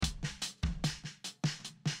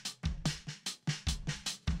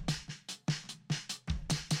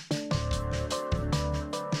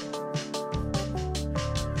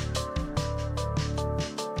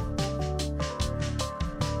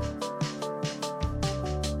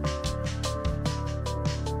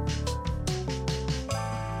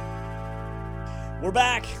We're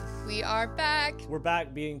back. We are back. We're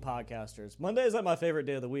back being podcasters. Monday is like my favorite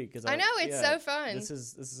day of the week. I know, it's so fun.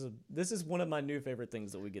 This is one of my new favorite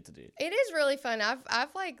things that we get to do. It is really fun.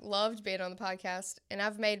 I've like loved being on the podcast, and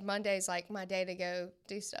I've made Mondays like my day to go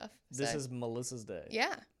do stuff. This is Melissa's day.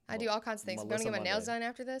 Yeah. I do all kinds of things. I'm going to get my nails done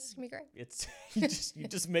after this. It's going to be great. It's you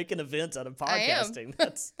just make an event out of podcasting.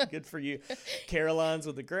 That's good for you. Caroline's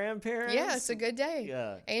with the grandparents. Yeah, it's a good day.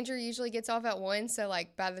 Yeah. Andrew usually gets off at 1, so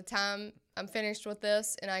like by the time I'm finished with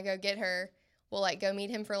this and I go get her, we'll like go meet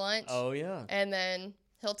him for lunch. Oh, yeah. And then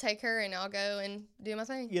he'll take her and I'll go and do my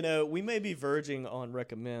thing. You know, we may be verging on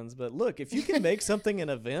recommends, but look, if you can make something an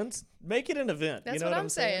event, make it an event. That's you know what I'm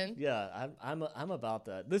saying. Yeah, I'm about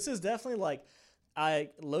that. This is definitely like, I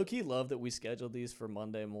low-key love that we scheduled these for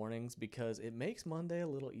Monday mornings because it makes Monday a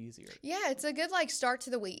little easier. Yeah, it's a good like start to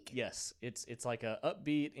the week. Yes, it's like a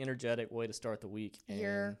upbeat, energetic way to start the week.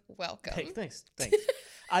 You're welcome. Hey, thanks.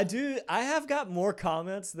 I have got more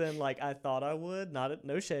comments than like I thought I would.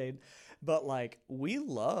 No shade, but like we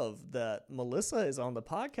love that Melissa is on the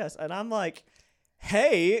podcast, and I'm like,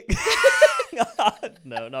 hey.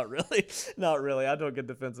 No, not really. Not really. I don't get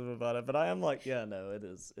defensive about it, but I am like, yeah, no, it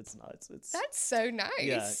is. It's not. It's That's so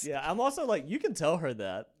nice. Yeah. I'm also like, you can tell her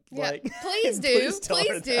that. Yeah, Like, please do.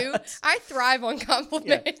 Please do. I thrive on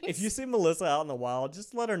compliments. Yeah. If you see Melissa out in the wild,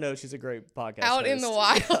 just let her know she's a great podcast Out in host. the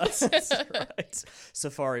wild. Yeah, that's right.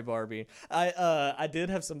 Safari Barbie. I did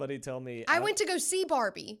have somebody tell me. I went to go see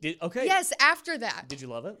Barbie. Okay. Yes, after that. Did you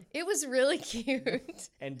love it? It was really cute.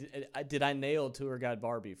 And did I nail Tour Guide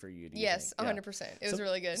Barbie for you? Yes, think? 100%. It was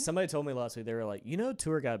really good. Somebody told me last week, they were like,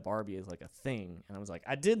 Tour Guide Barbie is like a thing. And I was like,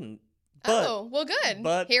 I didn't. But, oh, well, good.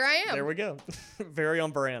 But here I am. There we go. Very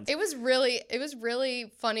on brand. It was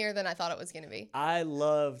really funnier than I thought it was going to be. I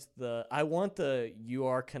want the You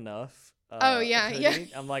Are Knuff. Oh, yeah.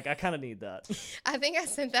 Hoodie. I'm like, I kind of need that. I think I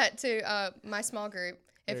sent that to my small group.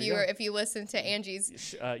 If you listen to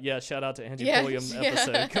Angie's. Shout out to Angie Pulliam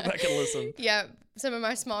episode. Come back and listen. Yeah. Some of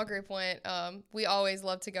my small group went, we always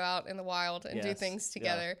love to go out in the wild and do things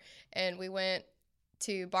together. Yeah. And we went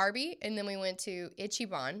to Barbie, and then we went to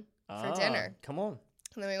Ichiban for dinner. Come on.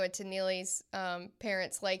 And then we went to Neely's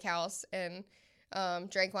parents' lake house and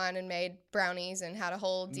drank wine and made brownies and had a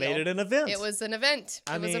whole deal. Made it an event. It was an event.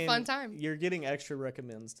 It was a fun time. You're getting extra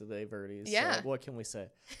recommends today, Verdies. Yeah. So, like, what can we say?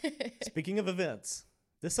 Speaking of events,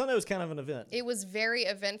 this Sunday was kind of an event. It was very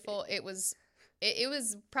eventful. It was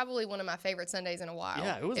probably one of my favorite Sundays in a while.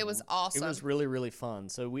 Yeah, it was awesome. It was really, really fun.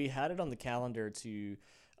 So we had it on the calendar to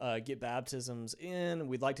get baptisms in.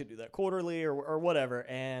 We'd like to do that quarterly or whatever.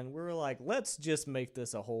 And we were like, let's just make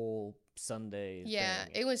this a whole Sunday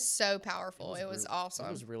thing. It was so powerful. It was awesome.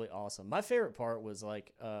 It was really awesome. My favorite part was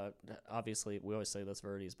like, obviously we always say this,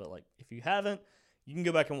 Verdies, but like if you haven't, you can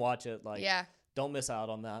go back and watch it. Like, don't miss out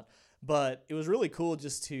on that. But it was really cool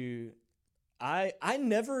just to, I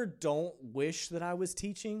never don't wish that I was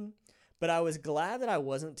teaching, but I was glad that I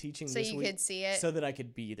wasn't teaching this week. So you could see it. So that I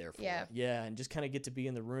could be there for it. Yeah, and just kind of get to be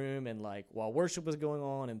in the room. And like while worship was going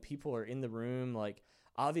on and people are in the room, like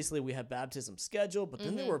obviously we had baptism scheduled, but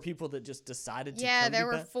then there were people that just decided to come. Yeah, there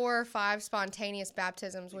were 4 or 5 spontaneous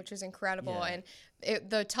baptisms, which is incredible. Yeah.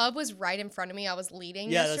 And the tub was right in front of me. I was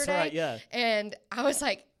leading yesterday. That's right, yeah. And I was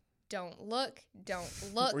like, don't look.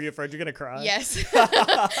 Were you afraid you're going to cry? Yes.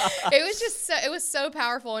 It was so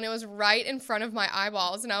powerful, and it was right in front of my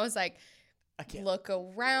eyeballs. And I was like, look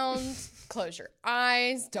around, close your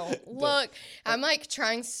eyes, don't look. I'm like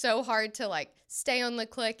trying so hard to like stay on the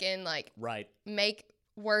click and like make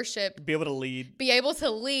worship, be able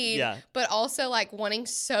to lead, but also like wanting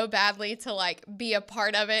so badly to like be a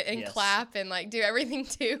part of it and clap and like do everything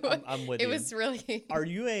too. I'm with you. It was really. Are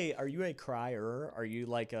you a crier? Are you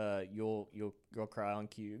like you'll cry on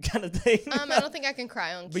cue kind of thing? I don't think I can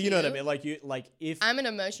cry on cue. But you know what I mean. Like if I'm an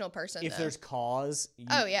emotional person. If there's cause,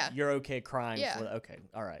 you're okay crying. Yeah. Okay.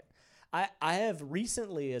 All right. I have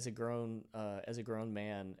recently, as a grown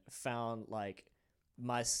man, found like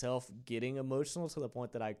myself getting emotional to the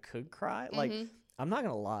point that I could cry. Like, I'm not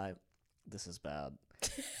gonna lie, this is bad.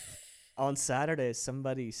 On Saturday,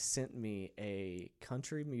 somebody sent me a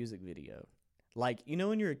country music video. Like, you know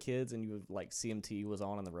when you were kids and you would like CMT was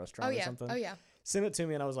on in the restaurant or something? Oh yeah. Sent it to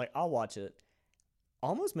me and I was like, I'll watch it.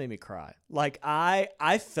 Almost made me cry. Like I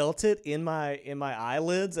felt it in my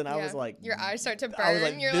eyelids and I was like, your eyes start to burn. I was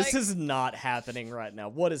like, this is not happening right now.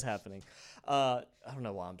 What is happening? I don't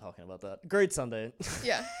know why I'm talking about that. Great Sunday.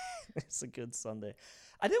 Yeah. It's a good Sunday.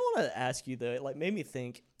 I did want to ask you though, it like made me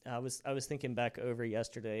think. I was thinking back over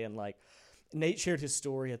yesterday and like Nate shared his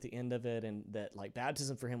story at the end of it and that like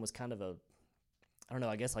baptism for him was kind of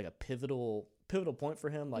I guess like a pivotal point for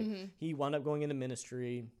him. Like he wound up going into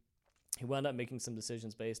ministry. he wound up making some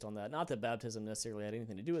decisions based on that. Not that baptism necessarily had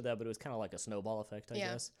anything to do with that, but it was kind of like a snowball effect, I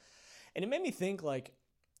guess. And it made me think, like,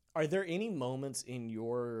 are there any moments in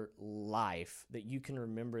your life that you can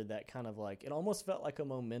remember that kind of like, it almost felt like a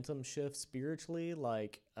momentum shift spiritually?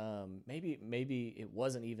 Like, maybe it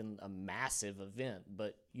wasn't even a massive event,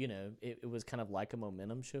 but, you know, it was kind of like a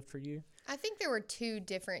momentum shift for you? I think there were 2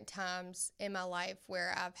 different times in my life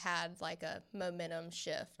where I've had like a momentum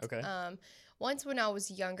shift. Okay. Once when I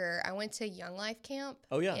was younger, I went to Young Life Camp.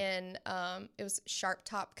 Oh, yeah. And it was Sharp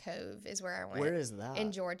Top Cove is where I went. Where is that?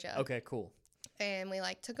 In Georgia. Okay, cool. And we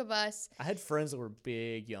like took a bus. I had friends that were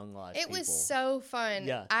big Young Life people. It was so fun.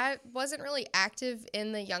 Yeah. I wasn't really active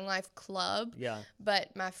in the Young Life Club. Yeah.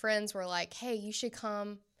 But my friends were like, hey, you should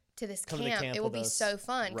come to this camp. It will be so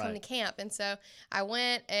fun. Right. Come to camp. And so I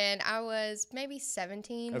went, and I was maybe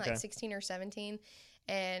 17, like 16 or 17.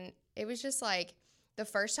 And it was just like the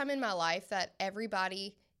first time in my life that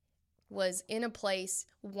everybody was in a place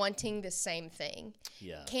wanting the same thing.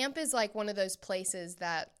 Yeah. Camp is like one of those places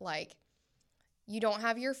that, like, you don't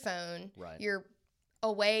have your phone. Right. You're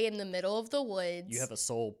away in the middle of the woods. You have a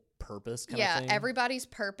sole purpose kind of thing. Yeah, everybody's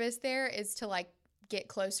purpose there is to, like, get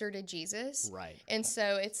closer to Jesus. Right. And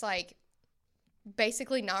so it's, like,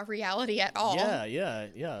 basically not reality at all.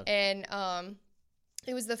 Yeah. And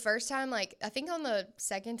it was the first time, like, I think on the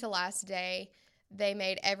second to last day, they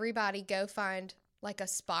made everybody go find, like, a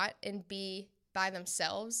spot and be by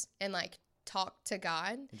themselves and, like, talk to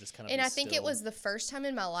God. And just kind of and I think it was the first time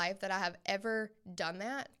in my life that I have ever done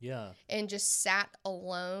that. Yeah. And just sat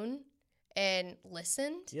alone and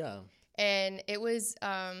listened. Yeah. And it was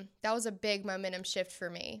that was a big momentum shift for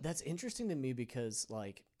me. That's interesting to me because,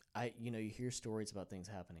 like, you hear stories about things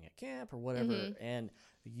happening at camp or whatever, and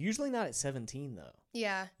usually not at 17 though.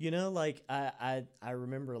 Yeah. Like I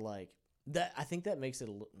remember, like, that. I think that makes it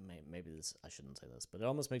maybe this, I shouldn't say this, but it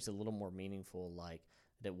almost makes it a little more meaningful. Like,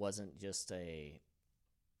 that it wasn't just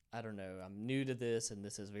I don't know, I'm new to this and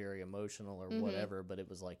this is very emotional or whatever, but it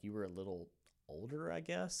was like you were a little older, I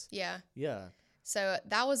guess. Yeah. Yeah. So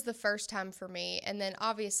that was the first time for me. And then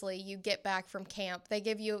obviously you get back from camp. They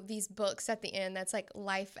give you these books at the end that's like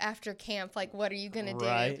life after camp. Like, what are you going to do?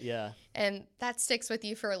 Right, yeah. And that sticks with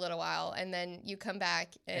you for a little while. And then you come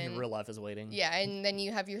back. And real life is waiting. Yeah, and then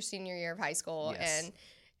you have your senior year of high school. Yes.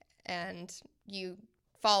 And you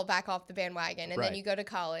fall back off the bandwagon. And then you go to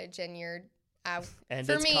college and you're...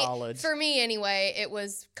 college. For me, anyway, it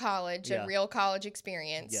was college, a real college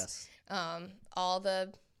experience. Yes. All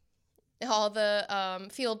the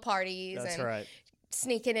field parties. That's and right.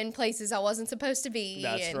 Sneaking in places I wasn't supposed to be.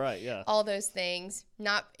 That's right, yeah. All those things.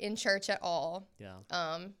 Not in church at all. Yeah.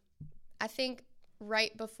 I think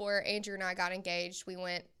right before Andrew and I got engaged, we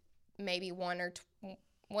went maybe one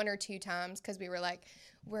or two times because we were like,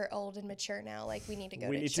 we're old and mature now. Like, we need to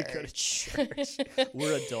go to church. We need to go to church.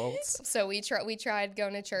 We're adults. So we tried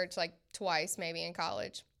going to church like twice maybe in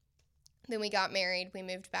college. Then we got married. We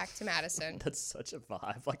moved back to Madison. That's such a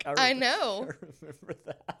vibe. Like, I know. I remember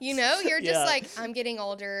that. You're just like, I'm getting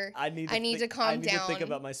older. I need to calm down. I need to think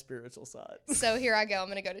about my spiritual side. So here I go. I'm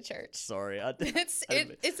going to go to church. Sorry. It's a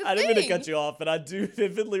thing. I didn't mean to cut you off, but I do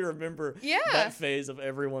vividly remember that phase of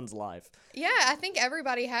everyone's life. Yeah, I think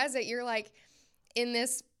everybody has it. You're like in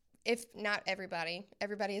this, if not everybody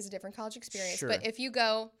has a different college experience. Sure. But if you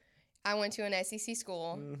go... I went to an SEC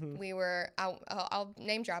school. I'll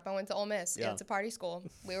name drop. I went to Ole Miss. Yeah. It's a party school.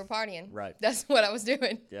 We were partying. Right. That's what I was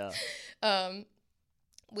doing. Yeah.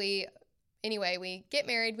 We get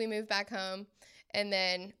married. We move back home. And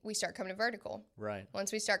then we start coming to Vertical. Right.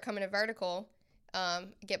 Once we start coming to Vertical,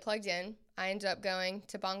 get plugged in. I ended up going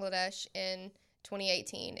to Bangladesh in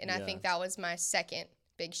 2018. And I think that was my second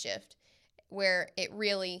big shift where it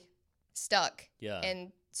really stuck. Yeah.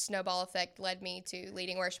 And snowball effect led me to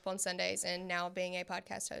leading worship on Sundays and now being a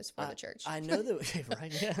podcast host for the church. I know that,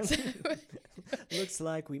 right? Yeah. Looks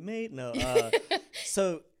like we made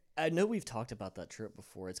so I know we've talked about that trip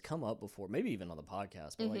before. It's come up before, maybe even on the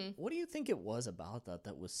podcast. But like, what do you think it was about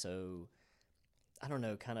that was so, I don't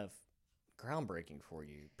know, kind of groundbreaking for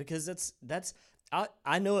you? Because that's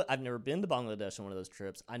I know I've never been to Bangladesh on one of those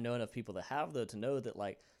trips. I know enough people that have, though, to know that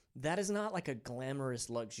like. That is not like a glamorous,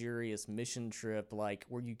 luxurious mission trip, like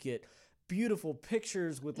where you get beautiful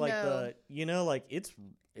pictures with like like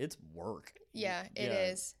it's work. Yeah, it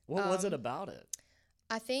is. What was it about it?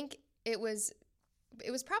 I think it was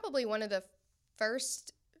probably one of the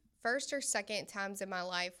first or second times in my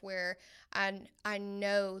life where I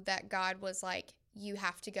know that God was like, you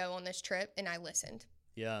have to go on this trip, and I listened.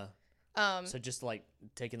 Yeah. So just like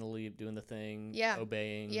taking the leap, doing the thing, yeah,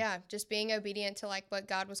 obeying. Yeah, just being obedient to like what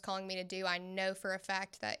God was calling me to do. I know for a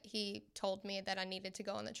fact that he told me that I needed to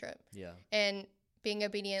go on the trip. Yeah. And being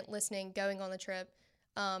obedient, listening, going on the trip.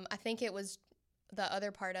 I think it was the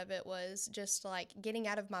other part of it was just like getting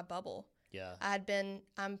out of my bubble. Yeah.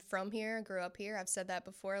 I'm from here, grew up here. I've said that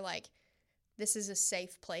before. Like, this is a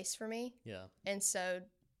safe place for me. Yeah. And so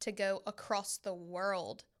to go across the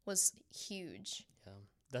world was huge. Yeah.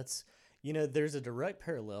 That's, there's a direct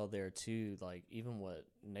parallel there too. Like even what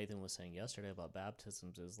Nathan was saying yesterday about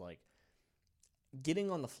baptisms is like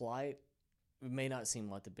getting on the flight may not seem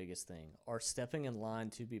like the biggest thing, or stepping in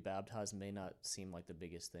line to be baptized may not seem like the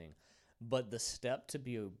biggest thing. But the step to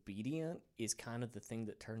be obedient is kind of the thing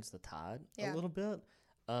that turns the tide a little bit.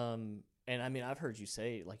 And I mean, I've heard you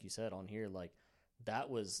say, like you said on here, like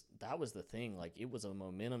that was the thing. Like it was a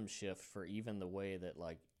momentum shift for even the way that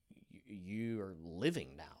like you are living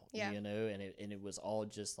now, and it was all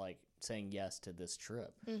just like saying yes to this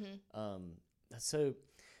trip. So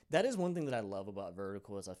that is one thing that I love about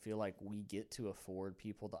Vertical is I feel like we get to afford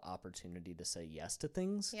people the opportunity to say yes to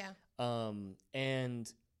things. Yeah.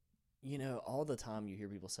 And all the time you hear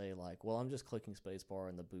people say like, well, I'm just clicking spacebar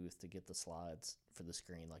in the booth to get the slides for the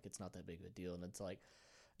screen. Like it's not that big of a deal. And it's like,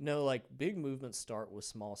 no, like big movements start with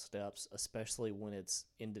small steps, especially when it's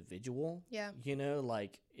individual. Yeah.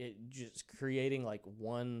 Like it just creating like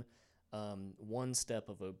one step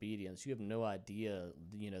of obedience. You have no idea,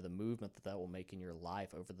 the movement that will make in your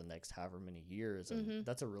life over the next however many years. And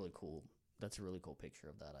that's a really cool picture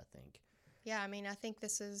of that, I think. Yeah. I mean, I think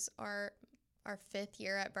this is our 5th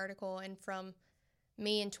year at Vertical, and from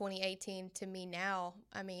me in 2018 to me now,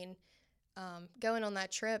 I mean, going on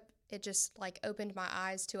that trip, it just like opened my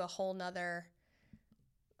eyes to a whole nother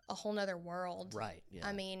world. Right. Yeah.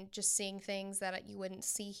 I mean, just seeing things that you wouldn't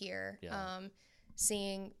see here. Yeah.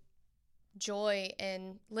 Seeing joy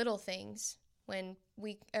in little things when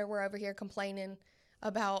we're over here complaining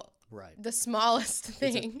about the smallest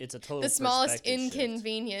thing. It's a total the smallest perspective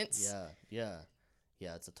inconvenience. Shift.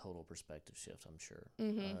 Yeah, it's a total perspective shift, I'm sure.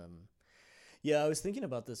 Mm-hmm. I was thinking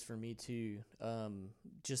about this for me too,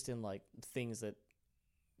 just in like things that,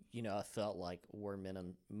 I felt like were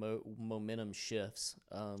momentum shifts.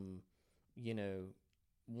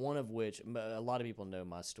 One of which a lot of people know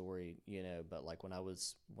my story, but like when I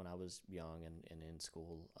was young and in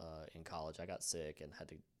school, in college, I got sick and had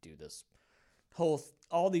to do this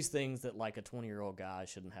all these things that like a 20-year-old guy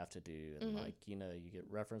shouldn't have to do. And like, you get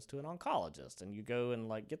reference to an oncologist and you go and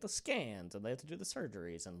like get the scans and they have to do the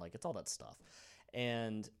surgeries and like, it's all that stuff.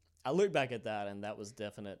 And I look back at that and that was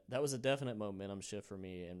a definite momentum shift for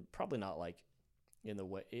me, and probably not like in the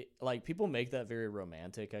way like people make that very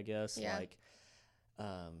romantic, I guess. Yeah. Like,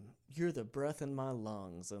 you're the breath in my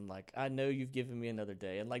lungs and like I know you've given me another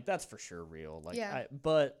day, and like that's for sure real. Like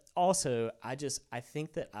but also I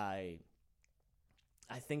think that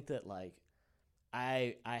like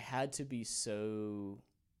I had to be so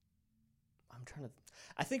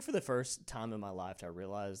I think for the first time in my life I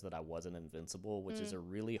realized that I wasn't invincible, which is a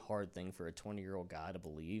really hard thing for a 20-year-old guy to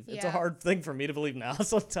believe. It's a hard thing for me to believe now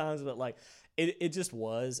sometimes, but like it just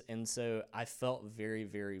was. And so I felt very,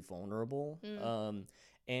 very vulnerable.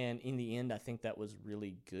 And in the end, I think that was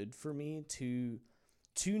really good for me to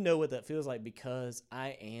know what that feels like, because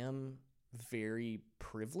I am very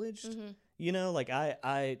privileged. Like I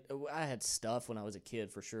had stuff when I was a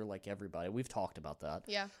kid for sure, like everybody. We've talked about that.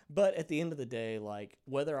 Yeah. But at the end of the day, like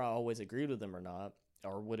whether I always agreed with them or not,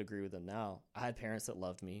 or would agree with them now, I had parents that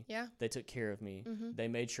loved me. Yeah. They took care of me. They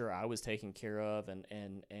made sure I was taken care of and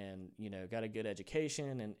got a good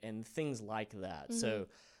education and things like that. So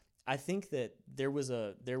I think that there was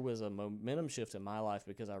a momentum shift in my life,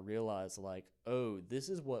 because I realized like, oh, this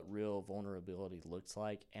is what real vulnerability looks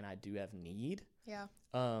like, and I do have need. Yeah.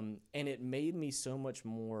 And it made me so much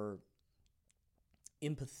more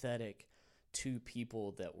empathetic to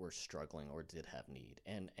people that were struggling or did have need.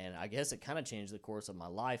 And I guess it kind of changed the course of my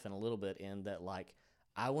life in a little bit, in that like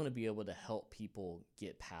I want to be able to help people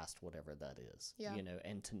get past whatever that is,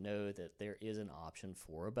 and to know that there is an option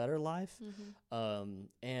for a better life.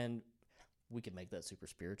 And we could make that super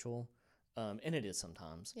spiritual. And it is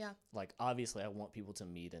sometimes. Yeah. Like obviously I want people to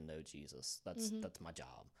meet and know Jesus. That's my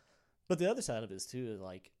job. But the other side of it is too, is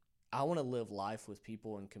like I want to live life with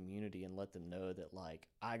people in community and let them know that like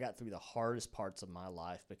I got through the hardest parts of my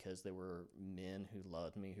life because there were men who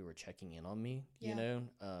loved me, who were checking in on me,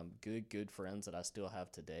 good friends that I still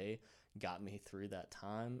have today got me through that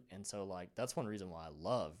time. And so like that's one reason why I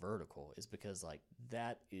love Vertical, is because like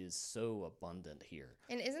that is so abundant here.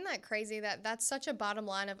 And isn't that crazy that that's such a bottom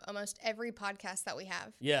line of almost every podcast that we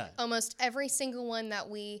have? Yeah. Almost every single one that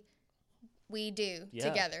we we do Yeah,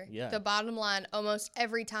 together. yeah. The bottom line almost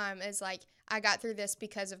every time is like, I got through this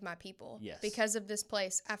because of my people. Yes. Because of this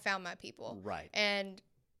place, I found my people. Right. And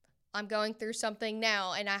I'm going through something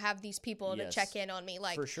now, and I have these people to check in on me.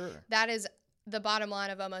 Like, for sure. That is the bottom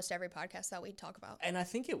line of almost every podcast that we talk about. And I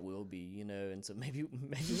think it will be, you know, and so maybe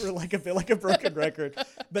we're like a broken record,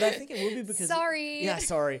 but I think it will be because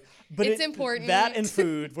sorry, but it's important. That and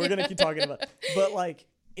food, we're gonna keep talking about, but like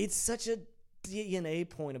it's such a DNA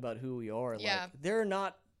point about who we are. Yeah, like, there are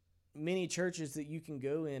not many churches that you can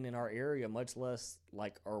go in our area, much less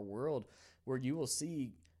like our world, where you will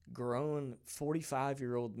see grown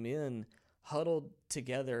 45-year-old men huddled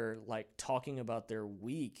together, like talking about their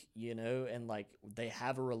week, you know, and like they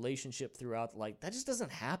have a relationship throughout. Like that just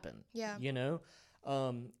doesn't happen. Yeah. You know,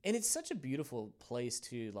 and it's such a beautiful place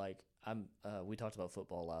to like. We talked about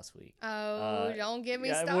football last week. Oh, don't get me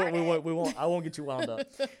started. We won't. I won't get you wound up.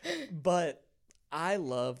 But I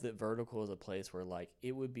love that Vertical is a place where like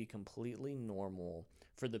it would be completely normal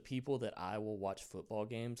for the people that I will watch football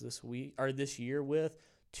games this week or this year with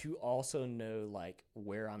to also know like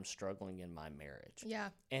where I'm struggling in my marriage. Yeah.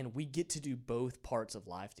 And we get to do both parts of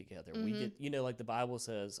life together. We get, you know, like the Bible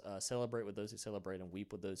says, celebrate with those who celebrate and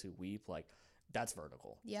weep with those who weep. Like that's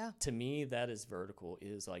Vertical. Yeah. To me, that is Vertical,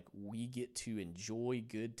 is like we get to enjoy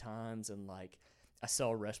good times. And like I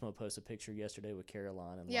saw Reshma post a picture yesterday with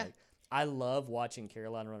Caroline, and like I love watching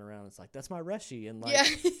Caroline run around. It's like, that's my Reshi. And like,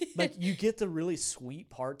 like you get the really sweet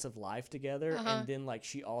parts of life together. And then like,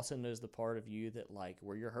 she also knows the part of you that like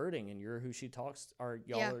where you're hurting and you're who she talks, or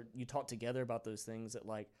y'all are, you talk together about those things that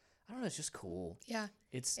like, I don't know, it's just cool. Yeah.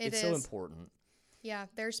 It's so important. Yeah.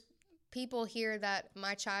 There's people here that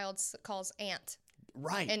my child calls aunt.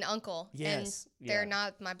 Right. And uncle. Yes. And they're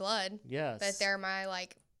not my blood. Yes. But they're my,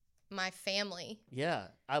 like, my family. Yeah.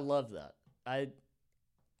 I love that.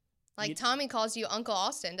 Tommy calls you Uncle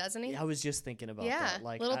Austin, doesn't he? I was just thinking about that.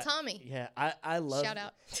 Like little Tommy. Yeah, I love.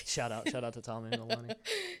 Shout out to Tommy and Alani.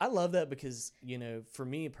 I love that because, you know, for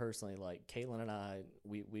me personally, like Caitlin and I,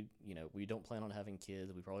 we you know, we don't plan on having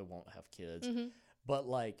kids. We probably won't have kids. But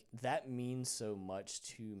like that means so much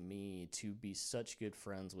to me to be such good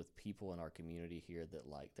friends with people in our community here that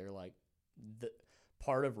like they're like the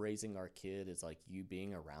part of raising our kid is like you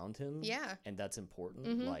being around him. Yeah. And that's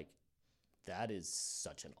important. Like that is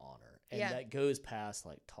such an honor. And that goes past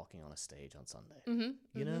like talking on a stage on Sunday.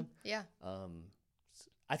 You know? Yeah.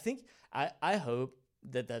 I think I hope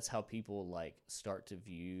that that's how people like start to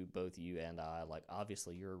view both you and I. Like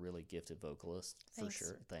obviously you're a really gifted vocalist. Thanks. For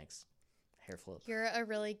sure. Thanks. Hair flip. You're a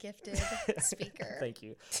really gifted speaker. Thank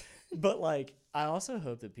you. But like I also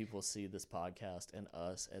hope that people see this podcast and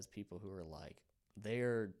us as people who are like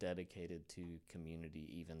they're dedicated to community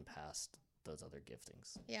even past those other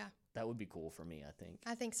giftings. Yeah. That would be cool for me, I think.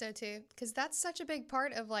 I think so too, because that's such a big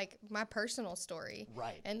part of like my personal story.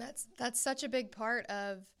 Right. And that's such a big part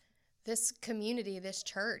of this community, this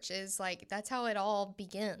church, is like that's how it all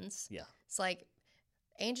begins. Yeah. It's like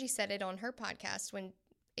Angie said it on her podcast, when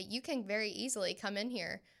you can very easily come in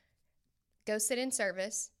here, go sit in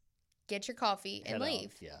service, get your coffee, and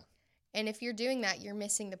leave. Yeah. And if you're doing that, you're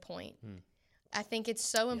missing the point. I think it's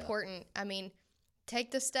so important. I mean, take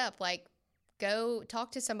the step, like go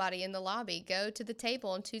talk to somebody in the lobby, go to the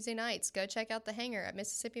table on Tuesday nights, go check out the hangar at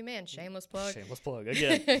Mississippi Man. Shameless plug. Shameless plug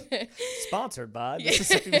again. Sponsored by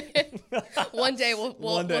Mississippi Man. One day we'll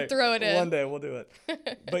throw it in. One day we'll do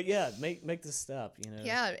it. But yeah, make the step, you know.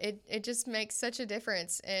 Yeah, it just makes such a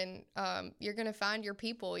difference, and you're gonna find your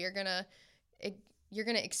people. You're gonna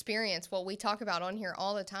experience what we talk about on here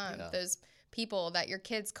all the time. Yeah. Those people that your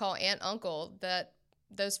kids call aunt, uncle,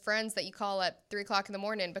 those friends that you call at 3:00 in the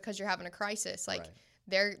morning because you're having a crisis. Like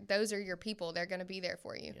those are your people. They're going to be there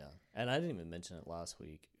for you. Yeah. And I didn't even mention it last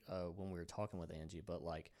week when we were talking with Angie, but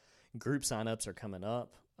like group signups are coming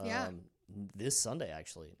up. This Sunday,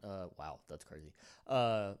 actually. Wow, that's crazy.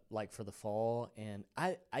 Like for the fall. And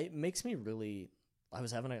it makes me really, I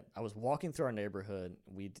was walking through our neighborhood.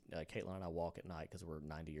 Caitlin and I walk at night because we're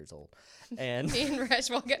 90 years old. And me and Resh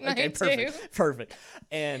walk at night perfect.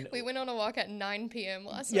 And we went on a walk at 9 p.m.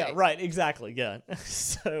 last night. Yeah, right, exactly. Yeah.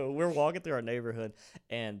 So we're walking through our neighborhood,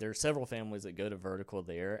 and there's several families that go to Vertical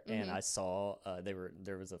there. And I saw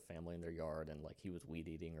there was a family in their yard, and like he was weed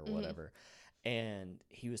eating or whatever. And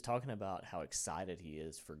he was talking about how excited he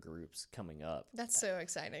is for groups coming up. That's so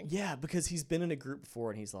exciting. Yeah, because he's been in a group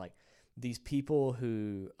before, and he's like, these people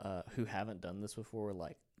who haven't done this before,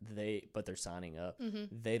 like they're signing up.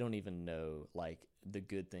 They don't even know like the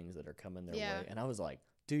good things that are coming their way. And I was like,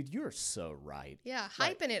 dude, you're so right. Yeah,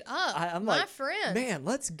 like, hyping it up. I'm my like, friend. Man,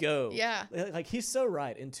 let's go. Yeah. Like, he's so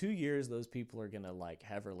right. In 2 years, those people are going to, like,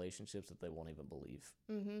 have relationships that they won't even believe.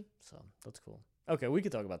 Mm-hmm. So, that's cool. Okay, we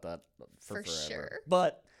could talk about that for forever. Sure.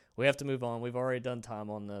 But we have to move on. We've already done time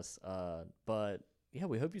on this. But, yeah,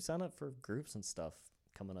 we hope you sign up for groups and stuff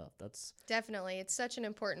coming up. That's definitely. It's such an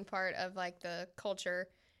important part of, like, the culture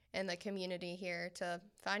and the community here to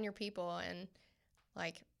find your people. And,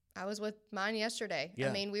 like, I was with mine yesterday. Yeah.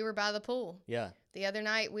 I mean, we were by the pool. Yeah. The other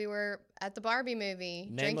night we were at the Barbie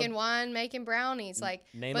movie, drinking wine, making brownies. Like,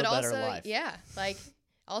 name but a better also, life. Yeah, like,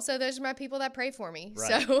 also those are my people that pray for me.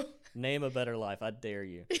 Right. So name a better life. I dare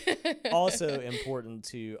you. Also important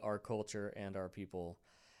to our culture and our people.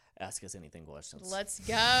 Ask us anything questions. Let's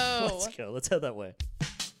go. Let's go. Let's head that way.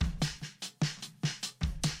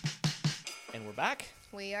 And we're back.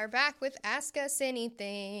 We are back with Ask Us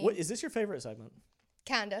Anything. What is this your favorite segment?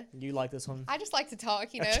 Kinda. You like this one? I just like to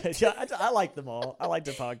talk, you know? Okay. Yeah, I like them all. I like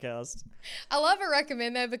the podcast. I love a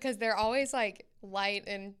recommend, though, because they're always, like, light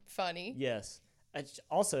and funny. Yes.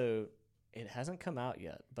 Also, it hasn't come out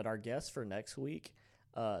yet, but our guest for next week,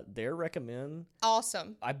 their recommend.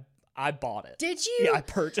 Awesome. I bought it. Did you? Yeah, I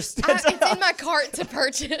purchased it. It's in my cart to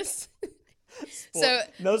purchase. So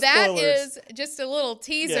no that is just a little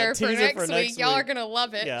teaser, for next week. Y'all are going to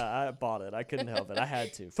love it. Yeah, I bought it. I couldn't help it. I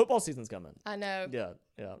had to. Football season's coming. I know.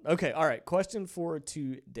 Yeah. Okay, all right. Question for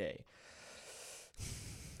today.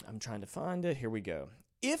 I'm trying to find it. Here we go.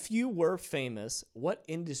 If you were famous, what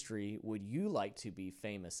industry would you like to be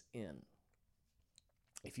famous in?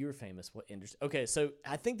 If you were famous, what industry? Okay, so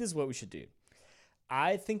I think this is what we should do.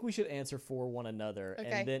 I think we should answer for one another,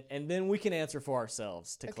 okay. and then we can answer for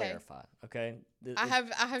ourselves to clarify. Okay. I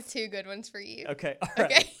have two good ones for you. Okay. All right.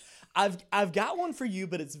 Okay. I've got one for you,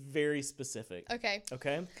 but it's very specific. Okay.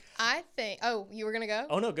 Okay. I think. Oh, you were gonna go?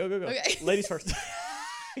 Oh no, go. Okay. Ladies first.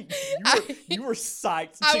 you were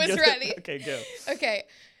psyched. I was ready. Okay, go. Okay.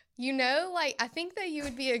 You know, like, I think that you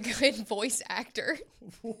would be a good voice actor.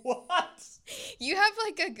 What? You have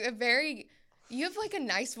like you have like a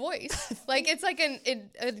nice voice. Like, it's like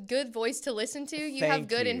a good voice to listen to. You have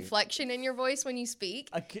good inflection in your voice when you speak.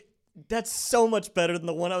 That's so much better than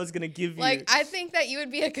the one I was going to give you. Like, I think that you would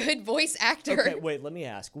be a good voice actor. Okay, wait, let me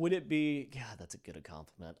ask. Would it be, God, that's a good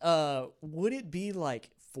compliment. Would it be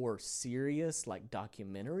like for serious, like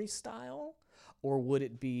documentary style? Or would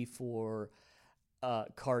it be for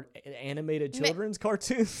animated children's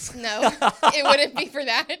cartoons? No, it wouldn't be for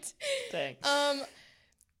that. Dang.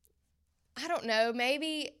 I don't know.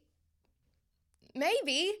 Maybe.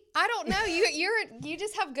 I don't know. You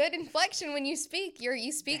just have good inflection when you speak.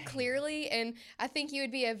 You speak clearly, and I think you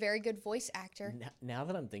would be a very good voice actor. Now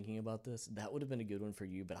that I'm thinking about this, that would have been a good one for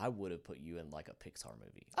you, but I would have put you in like a Pixar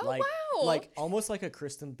movie. Oh, wow. Like almost like a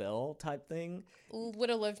Kristen Bell type thing. Would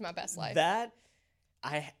have lived my best life. That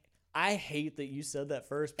I hate that you said that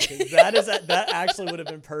first, because that actually would have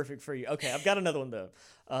been perfect for you. Okay, I've got another one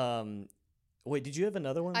though. Wait, did you have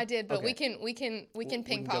another one? I did, but okay. we can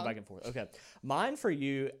ping pong. Go back and forth. Okay. Mine for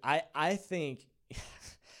you, I think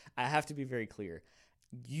I have to be very clear.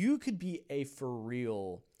 You could be a for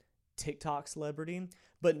real TikTok celebrity,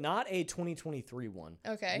 but not a 2023 one.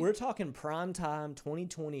 Okay. We're talking primetime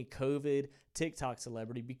 2020 COVID TikTok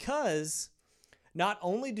celebrity, because not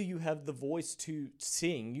only do you have the voice to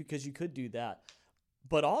sing, because you could do that,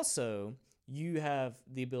 but also you have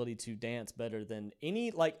the ability to dance better than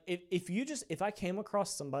any, like, if I came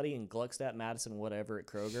across somebody in Gluckstadt, Madison, whatever, at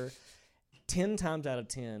Kroger, 10 times out of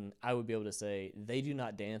 10, I would be able to say they do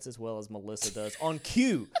not dance as well as Melissa does on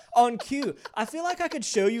cue. On cue. I feel like I could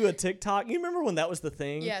show you a TikTok. You remember when that was the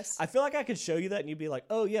thing? Yes. I feel like I could show you that and you'd be like,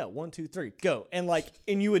 oh yeah, 1, 2, 3, go. And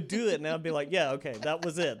you would do it and I'd be like, yeah, okay, that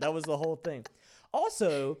was it. That was the whole thing.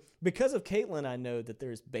 Also, because of Caitlin, I know that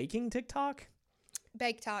there's baking TikTok.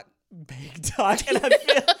 Bake talk. Bake talk. And I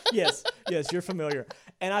feel, yes, you're familiar.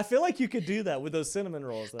 And I feel like you could do that with those cinnamon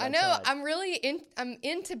rolls that I know. tried. I'm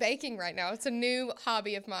into baking right now. It's a new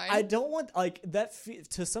hobby of mine. I don't want, like, that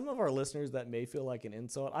to some of our listeners that may feel like an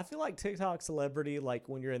insult. I feel like TikTok celebrity, like,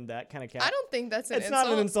 when you're in that kind of I don't think that's an insult. It's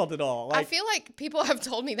not an insult at all. Like, I feel like people have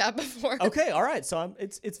told me that before. Okay, all right. So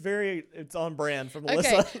it's on brand for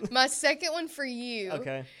Melissa. Okay, my second one for you.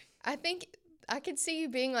 Okay. I think I could see you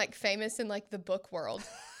being, like, famous in, like, the book world.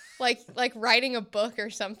 like writing a book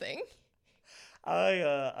or something.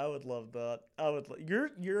 I would love that.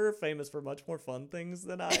 You're famous for much more fun things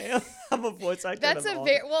than I am. I'm a voice actor. That's a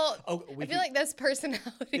very well. Oh, I feel like that's personality.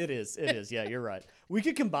 It is. Yeah, you're right. We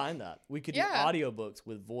could combine that. We could do audiobooks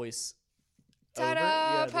with voice.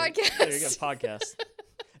 Ta-da! Podcast. There you go. Podcast.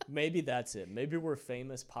 Maybe that's it. Maybe we're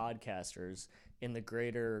famous podcasters in the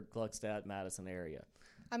greater Gluckstadt, Madison area.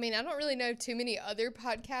 I mean, I don't really know too many other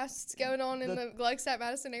podcasts going on in the Gluckstadt,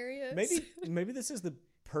 Madison area. Maybe this is the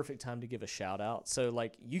perfect time to give a shout out. So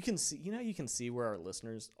like you can see where our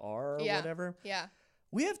listeners are or whatever. Yeah.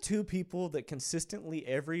 We have 2 people that consistently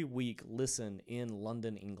every week listen in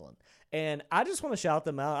London, England. And I just want to shout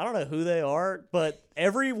them out. I don't know who they are, but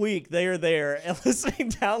every week they are there and listening,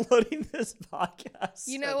 downloading this podcast.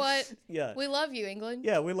 You know what? Yeah. We love you, England.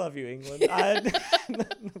 Yeah, we love you, England.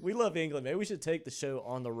 We love England. Maybe we should take the show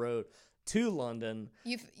on the road to London.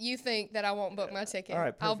 You think that I won't book my ticket? All right,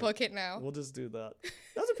 perfect. I'll book it now. We'll just do that.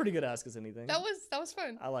 That was a pretty good Ask Us Anything. That was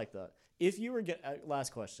fun. I like that. If you were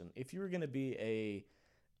last question, if you were going to be a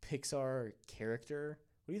Pixar character,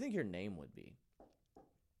 what do you think your name would be?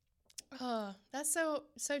 That's so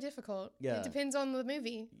difficult. Yeah. It depends on the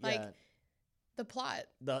movie. Like the plot.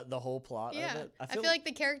 The whole plot of it. I feel like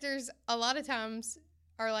the characters a lot of times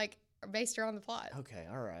are like based around the plot. Okay,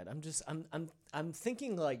 all right. I'm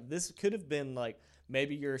thinking like this could have been like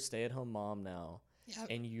maybe you're a stay-at-home mom now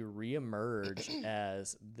and you reemerge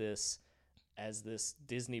as this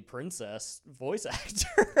Disney princess voice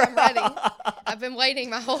actor. I'm ready. I've been waiting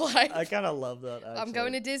my whole life. I kind of love that, actually. I'm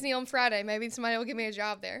going to Disney on Friday. Maybe somebody will give me a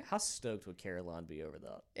job there. How stoked would Caroline be over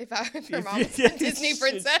that? If her mom was a Disney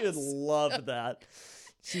princess. She would love that.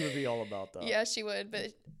 She would be all about that. Yeah, she would,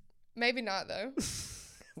 but maybe not, though.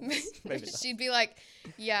 Maybe not. She'd be like,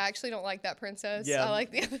 yeah, I actually don't like that princess. Yeah, I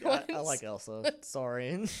like the other ones. I like Elsa.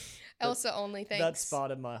 Sorry. Elsa only, thanks. That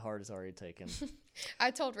spot in my heart is already taken.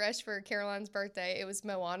 I told Resh for Caroline's birthday, it was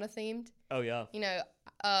Moana themed. Oh, yeah. You know,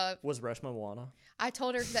 was Resh Moana? I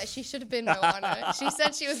told her that she should have been Moana. She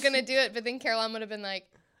said she was going to do it, but then Caroline would have been like,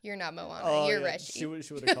 you're not Moana. You're Resh. She would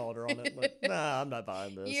have called her on it. Like, nah, I'm not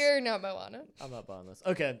buying this. You're not Moana. I'm not buying this.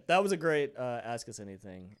 Okay, that was a great Ask Us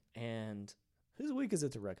Anything. And whose week is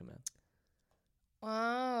it to recommend?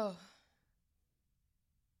 Oh.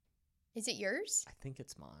 Is it yours? I think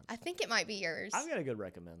it's mine. I think it might be yours. I've got a good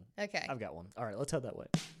recommend. Okay. I've got one. All right, let's head that way.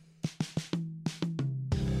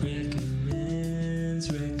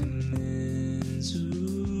 Recommends.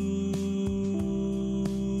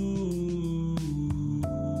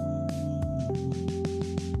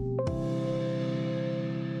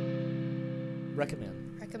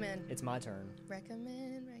 Recommend. It's my turn.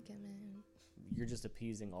 Recommend. You're just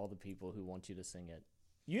appeasing all the people who want you to sing it.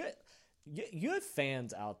 You have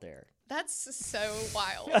fans out there. That's so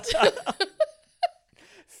wild.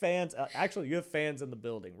 Fans, actually, you have fans in the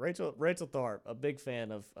building. Rachel Tharp, a big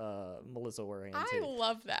fan of Melissa Warren. I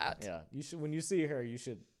love that. Yeah, you should. When you see her, you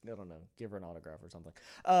should. I don't know, give her an autograph or something.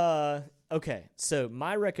 Okay, so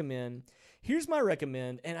my recommend. Here's my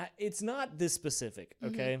recommend, and it's not this specific.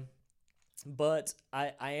 Okay. Mm-hmm. But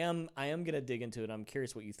I am gonna dig into it. I'm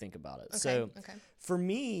curious what you think about it. Okay, for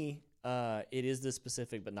me, it is this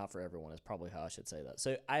specific, but not for everyone. Is probably how I should say that.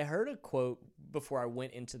 So I heard a quote before I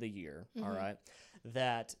went into the year. Mm-hmm. All right,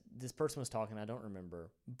 that this person was talking. I don't remember,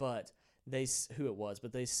 but who it was.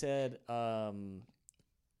 But they said, I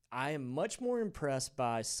am much more impressed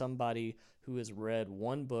by somebody who has read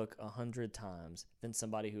one book 100 times than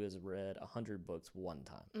somebody who has read 100 books one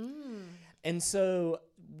time. Mm. And so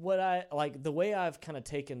the way I've kind of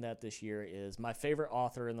taken that this year is my favorite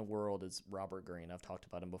author in the world is Robert Greene. I've talked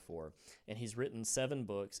about him before. And he's written 7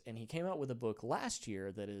 books. And he came out with a book last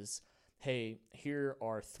year that is, hey, here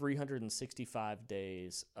are 365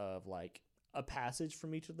 days of like a passage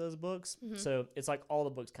from each of those books. Mm-hmm. So it's like all the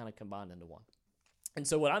books kind of combined into one. And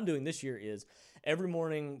so what I'm doing this year is every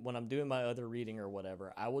morning when I'm doing my other reading or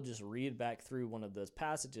whatever, I will just read back through one of those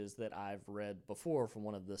passages that I've read before from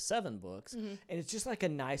one of the 7 books. Mm-hmm. And it's just like a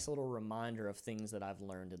nice little reminder of things that I've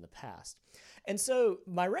learned in the past. And so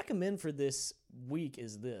my recommend for this week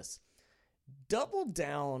is this. Double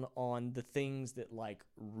down on the things that like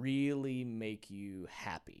really make you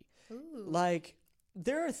happy. Ooh. Like,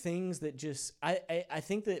 there are things that just, I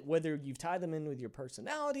think that whether you've tied them in with your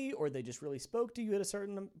personality or they just really spoke to you at a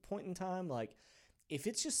certain point in time, like if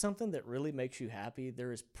it's just something that really makes you happy,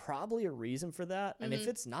 there is probably a reason for that. Mm-hmm. And if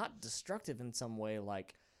it's not destructive in some way,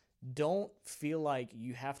 like don't feel like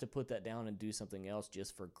you have to put that down and do something else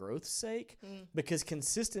just for growth's sake, because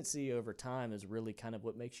consistency over time is really kind of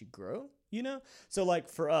what makes you grow, you know? So like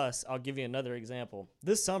for us, I'll give you another example.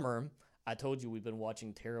 This summer, I told you we've been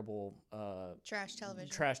watching terrible trash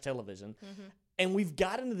television. Mm-hmm. And we've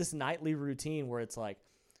got into this nightly routine where it's like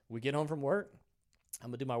we get home from work,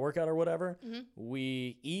 I'm going to do my workout or whatever. Mm-hmm.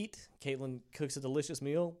 We eat. Caitlin cooks a delicious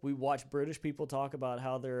meal. We watch British people talk about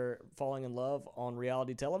how they're falling in love on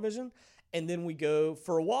reality television. And then we go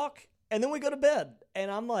for a walk and then we go to bed.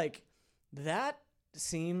 And I'm like, that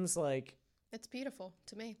seems like... It's beautiful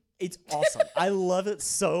to me. It's awesome. I love it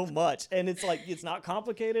so much. And it's like, it's not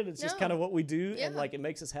complicated. It's just kind of what we do. Yeah. And like, it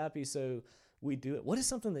makes us happy. So we do it. What is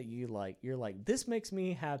something that you like? You're like, this makes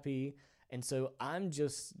me happy. And so I'm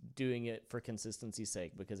just doing it for consistency's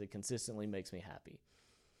sake because it consistently makes me happy.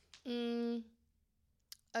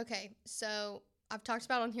 Okay. So I've talked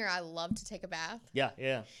about on here, I love to take a bath.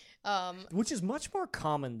 Yeah. Which is much more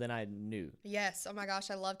common than I knew. Yes. Oh my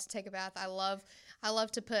gosh. I love to take a bath. I love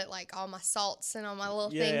to put like all my salts and all my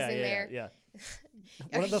little things in there. Yeah.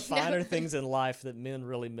 One of the finer things in life that men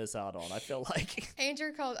really miss out on, I feel like.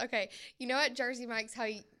 Andrew called, okay, you know at Jersey Mike's how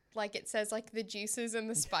you, like it says like the juices and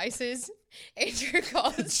the spices? Andrew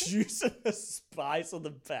calls the juice and the spice of the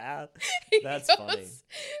bath. That's funny.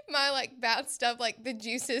 My like bath stuff, like the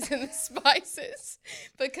juices and the spices,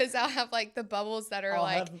 because I'll have like the bubbles that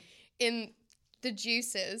are in the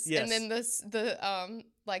juices, and then the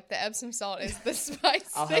like the Epsom salt is the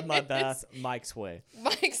spices. I'll have my bath Mike's way.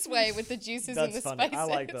 Mike's way with the juices and the funny. spices. I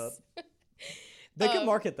like that. They could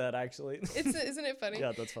market that actually. Isn't it funny?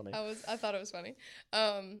 Yeah, that's funny. I thought it was funny.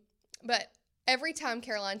 But every time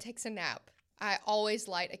Caroline takes a nap, I always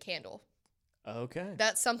light a candle. Okay.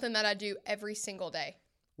 That's something that I do every single day.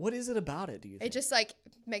 What is it about it, do you think? It just like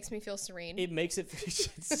makes me feel serene. It makes it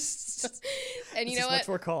and you know what? Much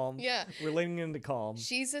more calm. Yeah. We're leaning into calm.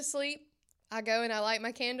 She's asleep. I go and I light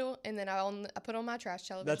my candle, and then I put on my trash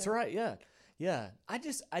television. That's right. Yeah. Yeah. I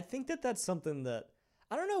think that that's something that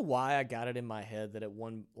I don't know why I got it in my head that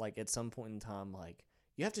at some point in time, like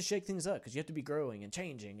you have to shake things up because you have to be growing and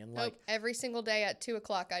changing and like every single day at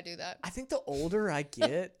 2:00 I do that. I think the older I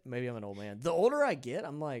get, maybe I'm an old man. The older I get,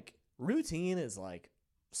 I'm like routine is like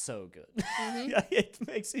so good. Mm-hmm. It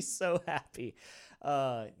makes me so happy.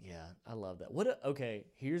 Yeah, I love that. Okay,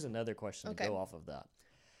 here's another question to go off of that.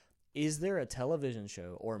 Is there a television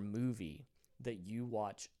show or movie that you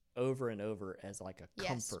watch over and over as like a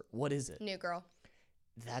comfort? What is it? New Girl.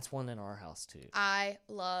 That's one in our house too. I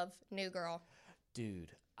love New Girl.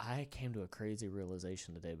 Dude, I came to a crazy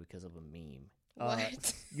realization today because of a meme.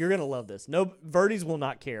 What? You're going to love this. No, Verdies will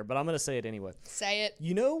not care, but I'm going to say it anyway. Say it.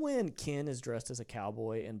 You know when Ken is dressed as a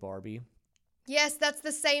cowboy in Barbie? Yes, that's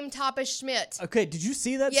the same top as Schmidt. Okay, did you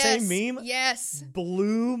see that same meme? Yes.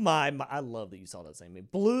 Blew my mind. I love that you saw that same meme.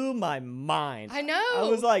 Blew my mind. I know. I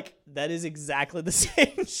was like, that is exactly the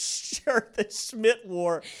same shirt that Schmidt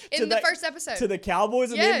wore in the first episode. To the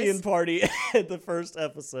Cowboys and Indian party at the first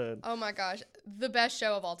episode. Oh my gosh. The best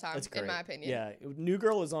show of all time, in my opinion. Yeah. New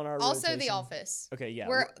Girl is on our also rotation. The Office. Okay,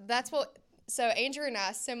 yeah. So Andrew and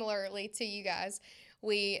I, similarly to you guys,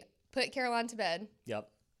 we put Caroline to bed. Yep.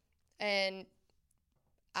 And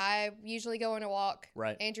I usually go on a walk.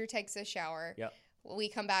 Right. Andrew takes a shower. Yep. We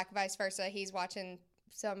come back, vice versa. He's watching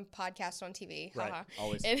some podcast on TV. Right.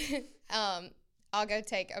 Always. And I'll go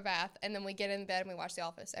take a bath, and then we get in bed and we watch The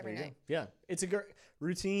Office every night. Go. Yeah. It's a great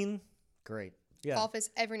routine. Great. Yeah. Office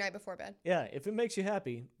every night before bed. Yeah. If it makes you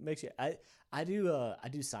happy, I do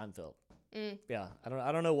Seinfeld. Yeah,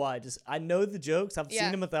 I don't know why. I know the jokes. I've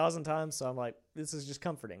seen them 1,000 times, so I'm like, this is just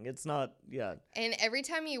comforting. It's not, And every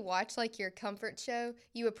time you watch like your comfort show,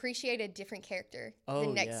 you appreciate a different character the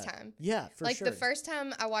next time. Yeah, for like sure. the first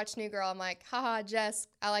time I watched New Girl, I'm like, haha, Jess.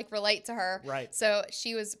 I like relate to her. Right. So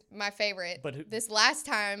she was my favorite. But this last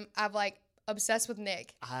time, I've like obsessed with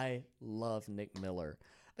Nick. I love Nick Miller.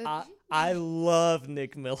 I love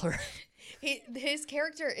Nick Miller. His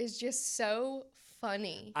character is just so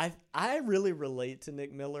funny. I really relate to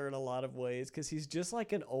Nick Miller in a lot of ways because he's just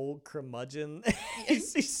like an old curmudgeon.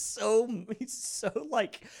 he's so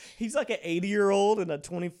like he's like an 80-year-old in a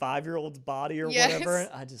 25-year-old's body or whatever.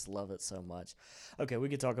 I just love it so much. Okay, we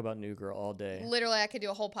could talk about New Girl all day. Literally, I could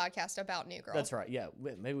do a whole podcast about New Girl. That's right. Yeah,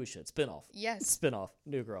 maybe we should spin off. Yes, spin off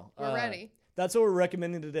New Girl. We're ready. That's what we're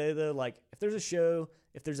recommending today, though. Like, if there's a show,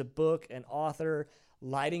 if there's a book, an author,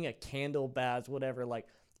 lighting a candle, baths, whatever, like.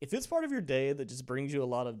 If it's part of your day that just brings you a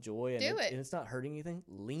lot of joy and it's not hurting anything,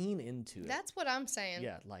 lean into it. That's what I'm saying.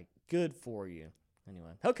 Yeah, like good for you. Anyway,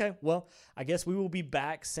 okay, well, I guess we will be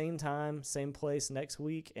back same time, same place next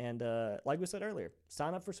week. And like we said earlier,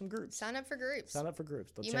 sign up for some groups. Sign up for groups.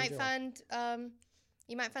 They'll you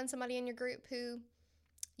might find somebody in your group who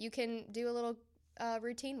you can do a little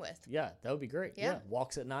routine with. Yeah, that would be great. Yeah.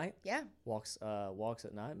 Walks at night. Yeah. Walks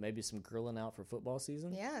at night. Maybe some grilling out for football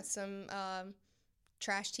season. Yeah, some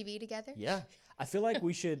trash TV together. Yeah. I feel like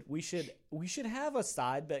we should have a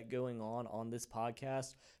side bet going on this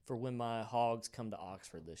podcast for when my Hogs come to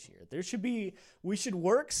Oxford this year. We should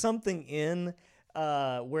work something in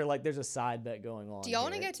where like there's a side bet going on. Do y'all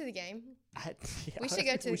want to go to the game? We should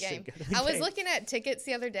go to the game. I was looking at tickets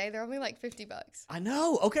the other day. They're only like $50. I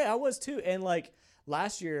know. Okay, I was too. And like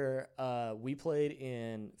last year we played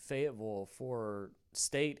in Fayetteville for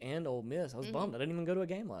State and Ole Miss. I was bummed. I didn't even go to a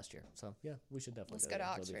game last year. So, yeah, we should definitely go to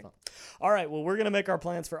Oxford. All right, well, we're going to make our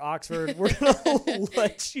plans for Oxford. We're going to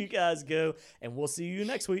let you guys go, and we'll see you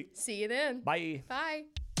next week. See you then. Bye. Bye.